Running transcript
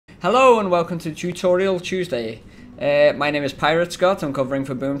Hello and welcome to Tutorial Tuesday. My name is PirateScott, I'm covering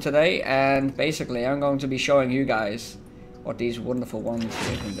for Boom today, and basically I'm going to be showing you guys what these wonderful ones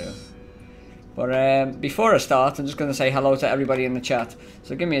we can do. But before I start, I'm just going to say hello to everybody in the chat,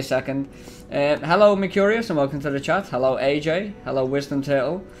 so give me a second. Hello Mercurius and welcome to the chat. Hello AJ, hello Wisdom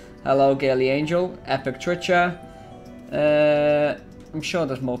Turtle, hello Gaily Angel, Epic Twitcher. I'm sure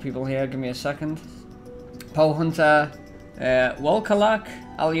there's more people here, give me a second. Poe Hunter, Wolkalak,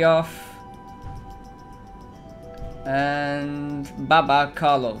 Alyof, and Baba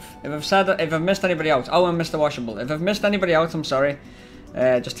Karlov. If I've missed anybody out, oh, and Mr. Washable. If I've missed anybody out, I'm sorry.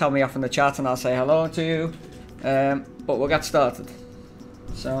 Just tell me off in the chat and I'll say hello to you. But we'll get started.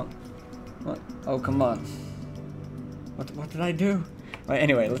 So, what? Oh, come on. What did I do? Right,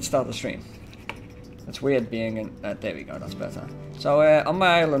 anyway, let's start the stream. It's weird being in... there we go, that's better. So, on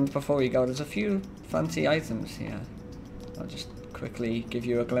my island, before we go, there's a few fancy items here. I'll just quickly give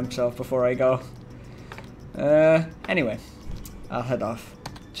you a glimpse of before I go. Anyway, I'll head off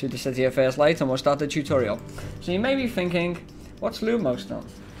to the City of First Light and we'll start the tutorial. So you may be thinking, what's Lumostone?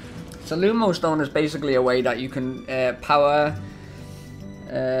 So Lumostone is basically a way that you can power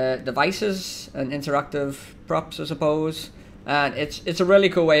devices and interactive props, I suppose. And it's a really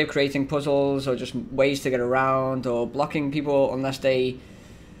cool way of creating puzzles or just ways to get around or blocking people unless they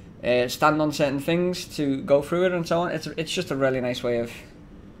stand on certain things to go through it and so on. It's just a really nice way of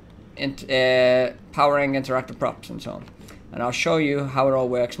powering interactive props and so on. And I'll show you how it all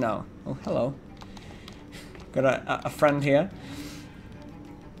works now. Oh, hello. Got a friend here.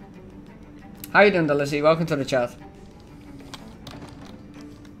 How you doing, Delissy? Welcome to the chat.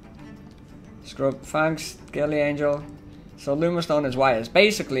 Scrub, thanks, Girly Angel. So Lumostone is wires.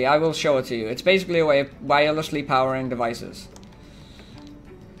 Basically, I will show it to you. It's basically a way of wirelessly powering devices.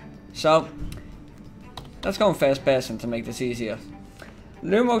 So, let's go in first person to make this easier.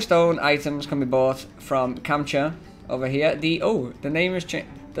 Lumostone items can be bought from Kamcha over here. The name is changed.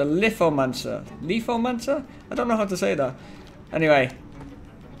 The Lithomancer. Lithomancer? I don't know how to say that. Anyway,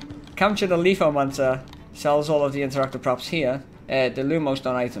 Kamcha the Lithomancer sells all of the interactive props here, the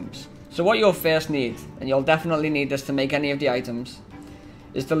Lumostone items. So what you'll first need, and you'll definitely need this to make any of the items,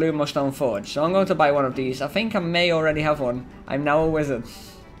 is the Lumostone Forge. So I'm going to buy one of these. I think I may already have one. I'm now a wizard,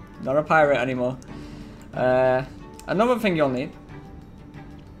 not a pirate anymore. Another thing you'll need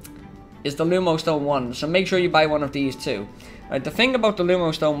is the Lumostone ones. So make sure you buy one of these too. Right, the thing about the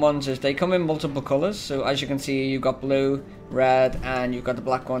Lumostone ones is they come in multiple colours. So as you can see, you've got blue, red, and you've got the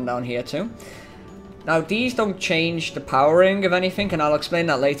black one down here too. Now these don't change the powering of anything, and I'll explain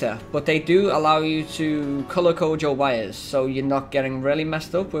that later, but they do allow you to color code your wires so you're not getting really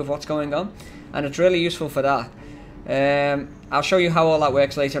messed up with what's going on, and it's really useful for that. I'll show you how all that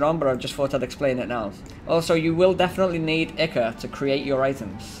works later on, but I just thought I'd explain it now. Also, you will definitely need Ica to create your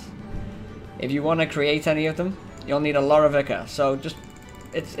items. If you want to create any of them, you'll need a lot of Ica, so just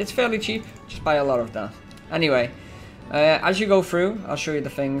it's fairly cheap, just buy a lot of that. Anyway, as you go through, I'll show you the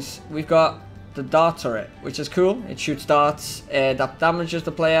things. We've got the dart turret, which is cool. It shoots darts that damages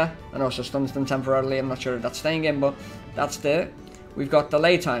the player and also stuns them temporarily. I'm not sure if that's staying in, but that's there. We've got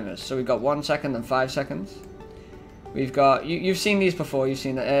delay timers, so we've got 1 second and 5 seconds. We've got, you've seen these before, you've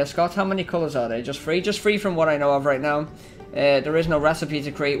seen it. Scott, how many colours are they? Just three? Just three from what I know of right now. There is no recipe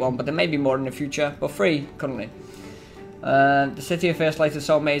to create one, but there may be more in the future, but free currently. The City of First Light is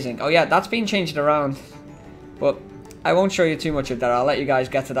so amazing. Oh yeah, that's been changed around, but I won't show you too much of that. I'll let you guys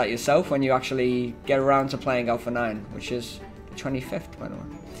get to that yourself when you actually get around to playing Alpha 9, which is the 25th, by the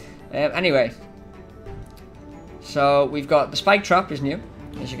way. Anyway, so we've got the spike trap is new,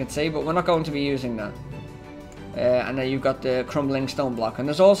 as you can see, but we're not going to be using that. And then you've got the crumbling stone block, and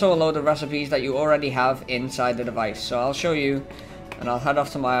there's also a load of recipes that you already have inside the device. So I'll show you, and I'll head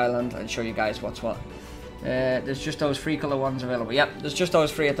off to my island and show you guys what's what. There's just those 3 color ones available. Yep, there's just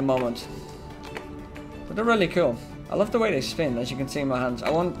those 3 at the moment, but they're really cool. I love the way they spin, as you can see in my hands. I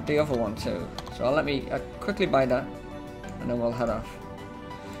want the other one too, so I'll quickly buy that, and then we'll head off.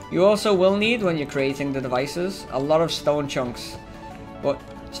 You also will need, when you're creating the devices, a lot of stone chunks, but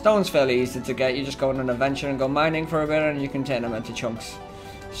stone's fairly easy to get. You just go on an adventure and go mining for a bit, and you can turn them into chunks.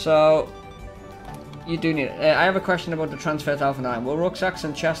 So you do need it. I have a question about the transfer to Alpha 9. Will rucksacks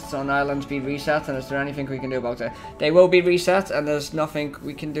and chests on islands be reset, and is there anything we can do about it? They will be reset, and there's nothing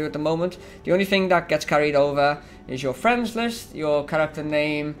we can do at the moment. The only thing that gets carried over is your friends list, your character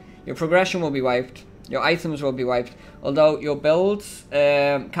name, your progression will be wiped, your items will be wiped, although your builds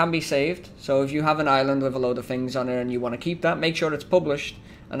can be saved. So if you have an island with a load of things on it and you want to keep that, make sure it's published,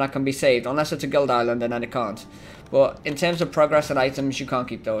 and that can be saved, unless it's a guild island, and then it can't. But in terms of progress and items, you can't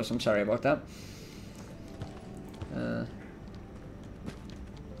keep those. I'm sorry about that.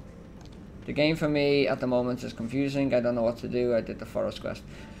 The game for me at the moment is confusing. I don't know what to do. I did the forest quest.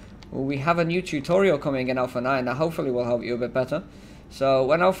 Well, we have a new tutorial coming in Alpha 9 that hopefully will help you a bit better. So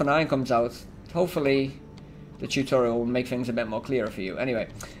when Alpha 9 comes out, hopefully the tutorial will make things a bit more clearer for you. Anyway,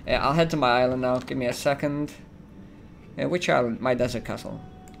 I'll head to my island now. Give me a second. Which island? My desert castle.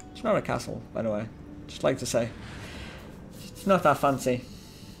 It's not a castle, by the way. Just like to say. It's not that fancy.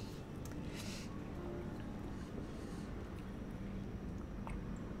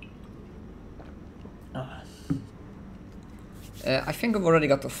 I think I've already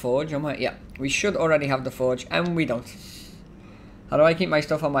got the forge on my... Yeah, we should already have the forge, and we don't. How do I keep my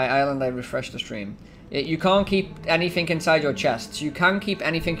stuff on my island? I refresh the stream. You can't keep anything inside your chests. You can keep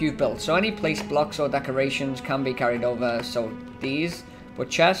anything you've built. So any place blocks or decorations can be carried over. So these, but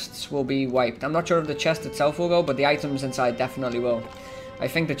chests will be wiped. I'm not sure if the chest itself will go, but the items inside definitely will. I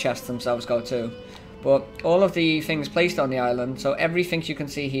think the chests themselves go too. But all of the things placed on the island, so everything you can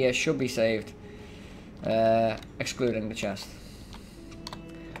see here should be saved. Excluding the chest.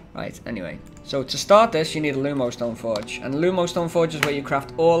 Right, anyway. So to start this, you need a Lumostone forge. And Lumostone forge is where you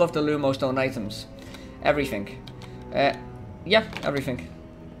craft all of the Lumostone items. Everything. Yeah, everything.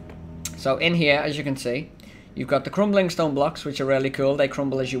 So in here, as you can see, you've got the crumbling stone blocks, which are really cool. They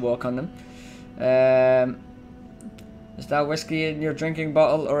crumble as you walk on them. Is that whiskey in your drinking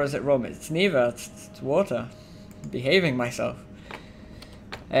bottle, or is it rum? It's neither. It's water. I'm behaving myself.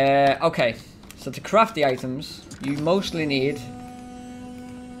 Okay. So to craft the items, you mostly need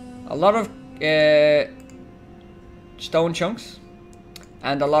a lot of stone chunks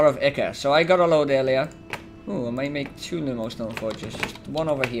and a lot of ichor. So I got a load earlier. Ooh, I might make 2 Lumostone forges. Just one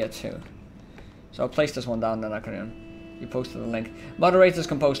over here too. So I'll place this one down, then I can... You posted the link. Moderators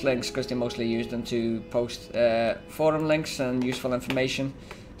can post links because they mostly use them to post forum links and useful information.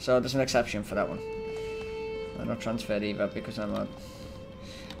 So there's an exception for that one. I'm not transferred either because I'm not...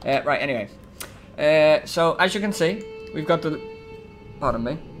 right, anyway. So as you can see, we've got the... Pardon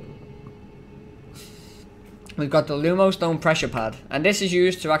me. We've got the Lumostone pressure pad, and this is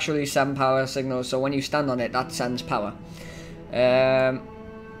used to actually send power signals, so when you stand on it, that sends power.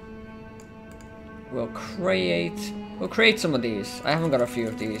 We'll create some of these. I haven't got a few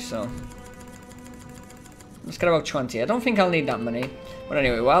of these, so let's get about 20. I don't think I'll need that many, but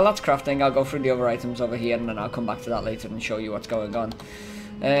anyway, while that's crafting, I'll go through the other items over here, and then I'll come back to that later and show you what's going on.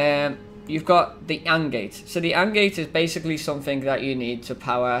 You've got the AND gate. So the AND gate is basically something that you need to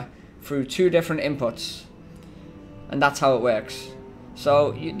power through 2 different inputs. And that's how it works.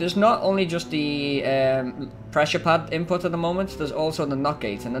 So there's not only just the pressure pad input at the moment, there's also the NOT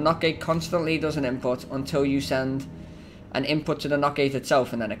gate. And the NOT gate constantly does an input until you send an input to the NOT gate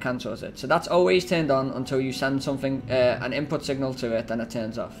itself, and then it cancels it. So that's always turned on until you send something, an input signal to it, then it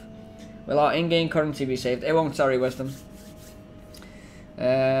turns off. Will our in-game currency be saved? It won't, sorry, Wisdom.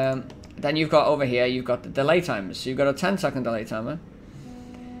 Then you've got over here, you've got the delay timers. So you've got a 10-second delay timer.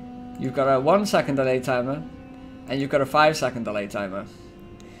 You've got a 1-second delay timer. And you've got a 5-second delay timer.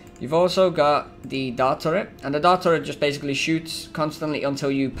 You've also got the dart turret, and the dart turret just basically shoots constantly until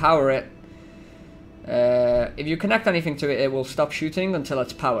you power it. If you connect anything to it, it will stop shooting until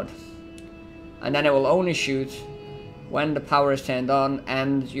it's powered. And then it will only shoot when the power is turned on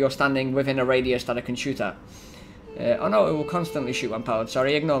and you're standing within a radius that it can shoot at. Oh no, it will constantly shoot when powered,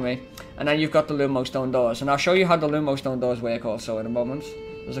 sorry, ignore me. And then you've got the Lumostone doors, and I'll show you how the Lumostone doors work also in a moment.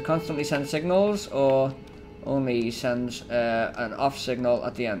 Does it constantly send signals, or only sends an off signal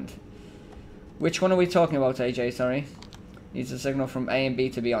at the end? Which one are we talking about, AJ? Sorry. Needs a signal from A and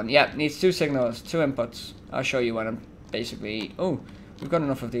B to be on. Yeah, needs 2 signals, 2 inputs. I'll show you when I'm basically... Oh, we've got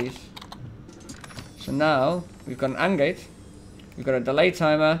enough of these. So now, we've got an AND gate. We've got a delay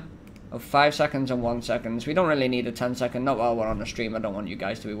timer of 5 seconds and 1 second. We don't really need a 10-second, not while we're on the stream. I don't want you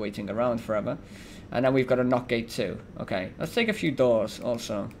guys to be waiting around forever. And then we've got a NOT gate too. Okay, let's take a few doors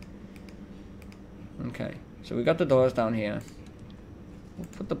also. Okay. So we got the doors down here. We'll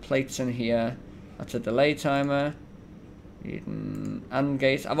put the plates in here. That's a delay timer. AND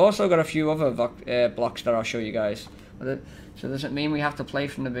gate. I've also got a few other blocks that I'll show you guys. So does it mean we have to play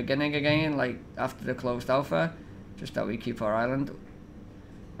from the beginning again, like after the closed alpha? Just that we keep our island.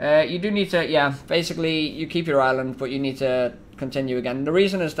 You do need to, yeah, basically you keep your island, but you need to continue again. The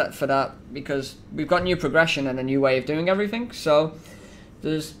reason is that because we've got new progression and a new way of doing everything. So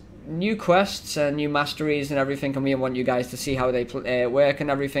there's new quests and new masteries and everything, and we want you guys to see how they work and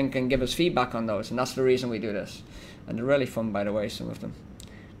everything, and give us feedback on those, and that's the reason we do this. And they're really fun, by the way, some of them.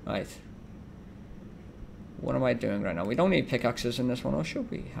 Right, what am I doing right now? We don't need pickaxes in this one, or should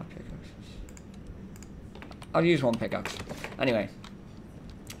we have pickaxes? I'll use 1 pickaxe anyway.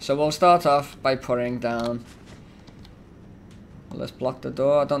 So we'll start off by putting down Well, let's block the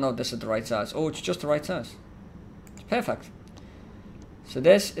door. I don't know if this is the right size. Oh, it's just the right size. It's perfect. So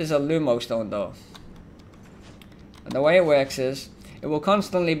this is a Lumostone door. And the way it works is, it will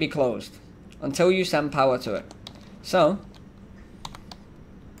constantly be closed until you send power to it. So,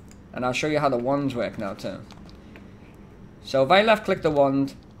 and I'll show you how the wands work now too. So if I left click the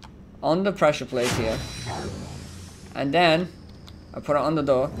wand on the pressure plate here, and then I put it on the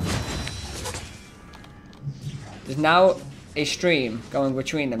door, there's now a stream going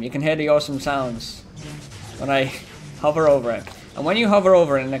between them. You can hear the awesome sounds when I hover over it. And when you hover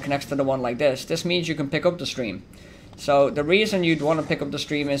over it and it connects to the one like this means you can pick up the stream. So the reason you'd want to pick up the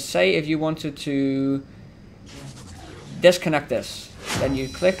stream is, say if you wanted to disconnect this, then you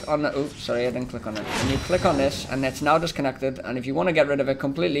click on the, oops, sorry, I didn't click on it. And you click on this and it's now disconnected, and if you want to get rid of it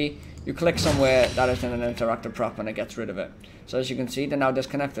completely, you click somewhere that is in an interactive prop and it gets rid of it. So as you can see, they're now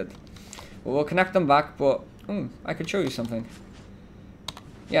disconnected. Well, we'll connect them back, but I could show you something.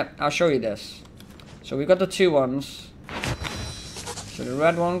 Yeah, I'll show you this. So we've got the two ones. So the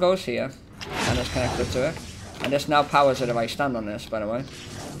red one goes here and it's connected to it. And this now powers it if I stand on this, by the way.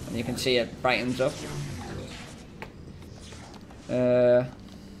 And you can see it brightens up. The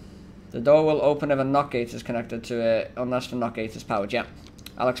door will open if a knock gate is connected to it, unless the knock gate is powered. Yeah,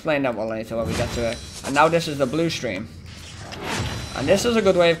 I'll explain that one later when we get to it. And now this is the blue stream. And this is a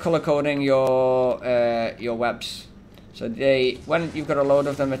good way of color coding your webs. So when you've got a load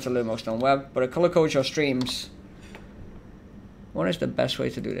of them, it's a Lumostone web, but it color codes your streams. What is the best way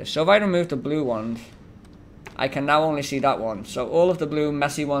to do this? So if I remove the blue one, I can now only see that one. So all of the blue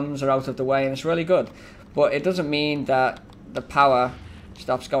messy ones are out of the way, and it's really good. But it doesn't mean that the power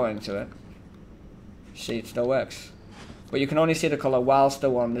stops going to it. See, it still works. But you can only see the color whilst the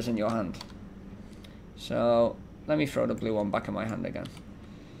wand is in your hand. So let me throw the blue one back in my hand again.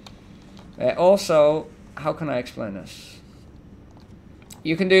 Also, how can I explain this?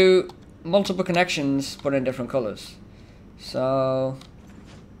 You can do multiple connections but in different colors. So,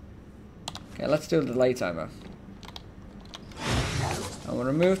 okay, let's do the delay timer. And we'll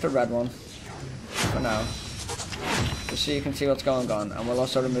remove the red one for now, just so you can see what's going on. And we'll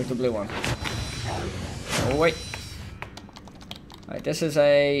also remove the blue one. Oh wait. Alright, this is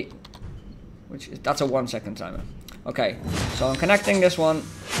a, that's a 1 second timer. Okay, so I'm connecting this one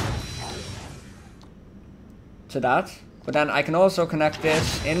to that, but then I can also connect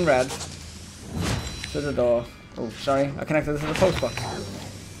this in red to the door. Oh, sorry, I connected it to the post box.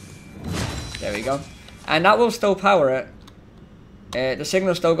 There we go. And that will still power it. The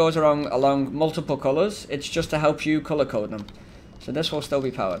signal still goes along multiple colors. It's just to help you color code them. So this will still be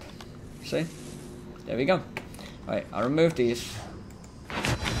powered. See? There we go. Alright, I'll remove these.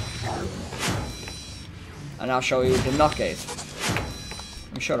 And I'll show you the knock gate.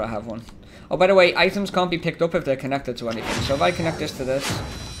 I'm sure I have one. Oh, by the way, items can't be picked up if they're connected to anything. So if I connect this to this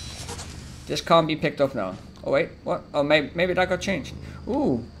can't be picked up now. Oh wait, what? Oh, maybe that got changed.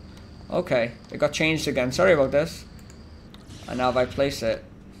 Ooh, okay, it got changed again. Sorry about this. And now if I place it,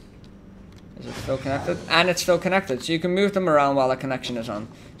 is it still connected? And it's still connected, so you can move them around while the connection is on.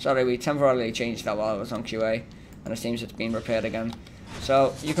 Sorry, we temporarily changed that while it was on QA, and it seems it's been repaired again.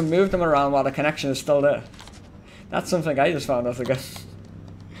 So you can move them around while the connection is still there. That's something I just found out again.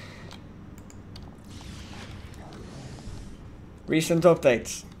 Recent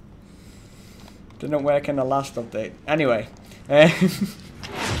updates. Didn't work in the last update. Anyway.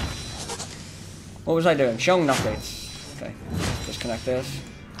 What was I doing? Showing knock gates. Okay. Disconnect this.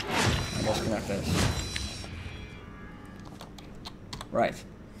 And disconnect this. Right.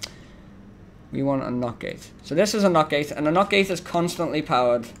 We want a knock gate. So this is a knock gate, and a knock gate is constantly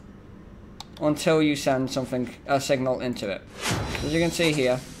powered until you send a signal into it. As you can see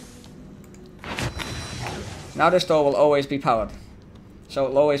here, now this door will always be powered. So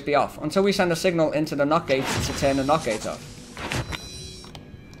it'll always be off until we send a signal into the knock gate to turn the knock gate off.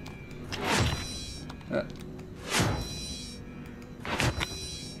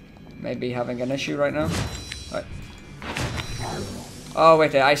 Maybe having an issue right now. Right. Oh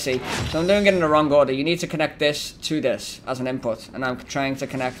wait, I see. So I'm doing it in the wrong order. You need to connect this to this as an input, and I'm trying to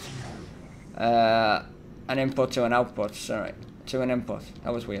connect an input to an output. Sorry, to an input.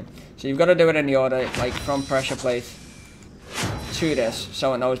 That was weird. So you've got to do it in the order, like from pressure plate to this,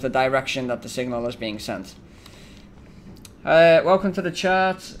 so it knows the direction that the signal is being sent. Welcome to the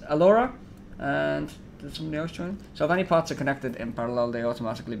chat, Alora, and did somebody else join? So if any parts are connected in parallel, they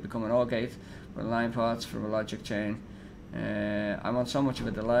automatically become an OR gate, or line parts from a logic chain. I'm on so much of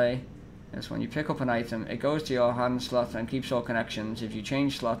a delay. It's when you pick up an item, it goes to your hand slot and keeps all connections. If you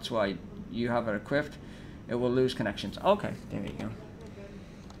change slots while you have it equipped, it will lose connections. Okay, there we go.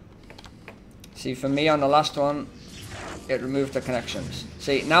 See, for me on the last one, it removed the connections.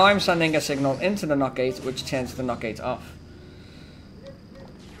 See, now I'm sending a signal into the NOT gate, which turns the NOT gate off.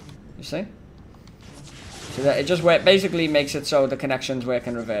 You see? So that it just basically makes it so the connections work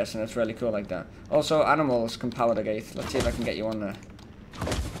in reverse, and it's really cool like that. Also, animals can power the gate. Let's see if I can get you on there.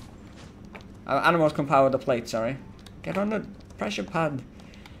 Animals can power the plate, sorry. Get on the pressure pad.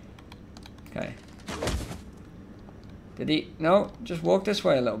 Okay. Did he? No, just walk this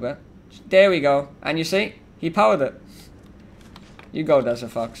way a little bit. There we go. And you see? He powered it. You go,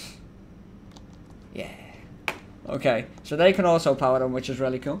 Desert Fox. Yeah. Okay, so they can also power them, which is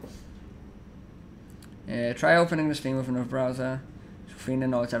really cool. Try opening the Steam with another browser. Shrafina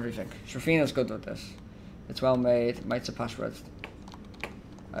knows everything. Shrafina's good with this. It's well made. Might surpass words.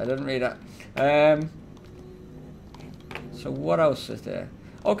 I didn't read that. So what else is there?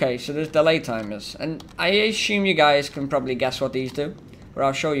 Okay, so there's delay timers. And I assume you guys can probably guess what these do. But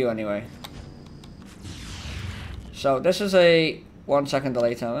I'll show you anyway. So this is a 1 second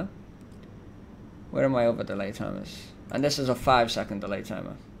delay timer. Where are my other delay timers? And this is a 5 second delay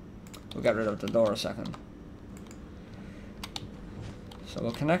timer. We'll get rid of the door a second. So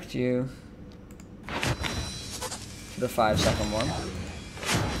we'll connect you to the 5 second one.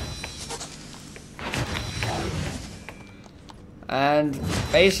 And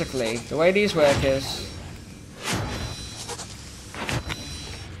basically, the way these work is...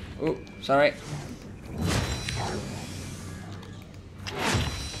 Ooh, sorry.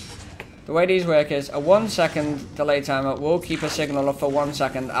 The way these work is a 1 second delay timer will keep a signal up for 1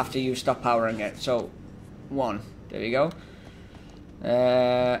 second after you stop powering it. So, 1. There we go.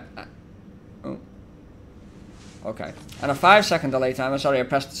 Oh. Okay. And a 5 second delay timer, sorry,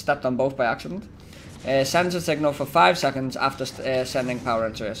 I stepped on both by accident, sends a signal for 5 seconds after sending power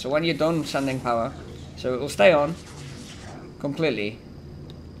into it. So when you're done sending power, so it will stay on completely.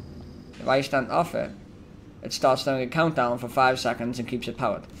 If I stand off it, it starts doing a countdown for 5 seconds and keeps it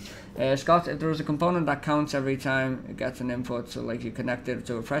powered. Scott, if there is a component that counts every time it gets an input, so like you connect it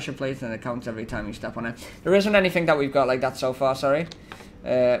to a pressure plate and it counts every time you step on it. There isn't anything that we've got like that so far, sorry.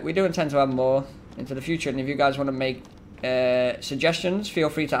 We do intend to have more into the future, and if you guys want to make suggestions, feel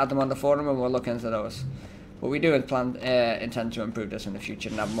free to add them on the forum and we'll look into those. But we do intend to improve this in the future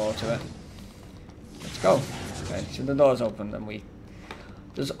and add more to it. Let's go. Okay, so the door's open and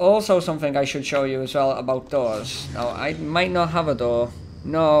there's also something I should show you as well about doors. Now, I might not have a door.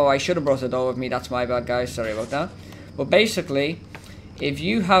 No, I should have brought a door with me. That's my bad, guys. Sorry about that. But basically, if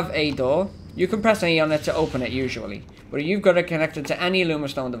you have a door, you can press E on it to open it usually. But if you've got it connected to any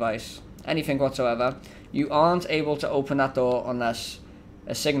Lumostone device, anything whatsoever, you aren't able to open that door unless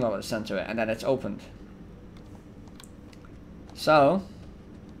a signal is sent to it and then it's opened. So,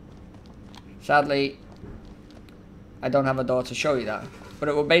 sadly, I don't have a door to show you that. But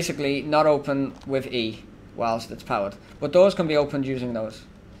it will basically not open with E whilst it's powered. But doors can be opened using those.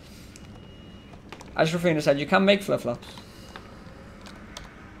 As Rafina said, you can make flip-flops.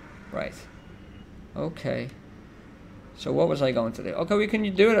 Right. Okay. So what was I going to do? Okay, we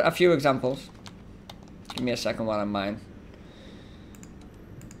can do a few examples. Give me a second while I'm mine.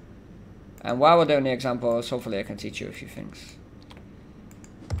 And while we're doing the examples, hopefully I can teach you a few things.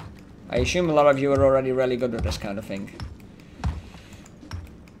 I assume a lot of you are already really good at this kind of thing.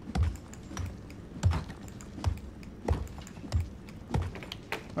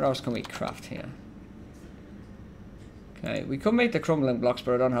 What else can we craft here? Okay, we could make the crumbling blocks,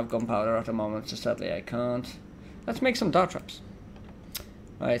 but I don't have gunpowder at the moment, so sadly I can't. Let's make some dart traps.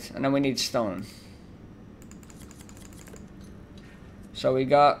 Right, and then we need stone. So we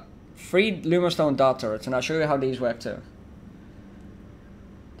got 3 Lumostone dart turrets, and I'll show you how these work too.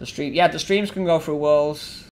 The streams can go through walls.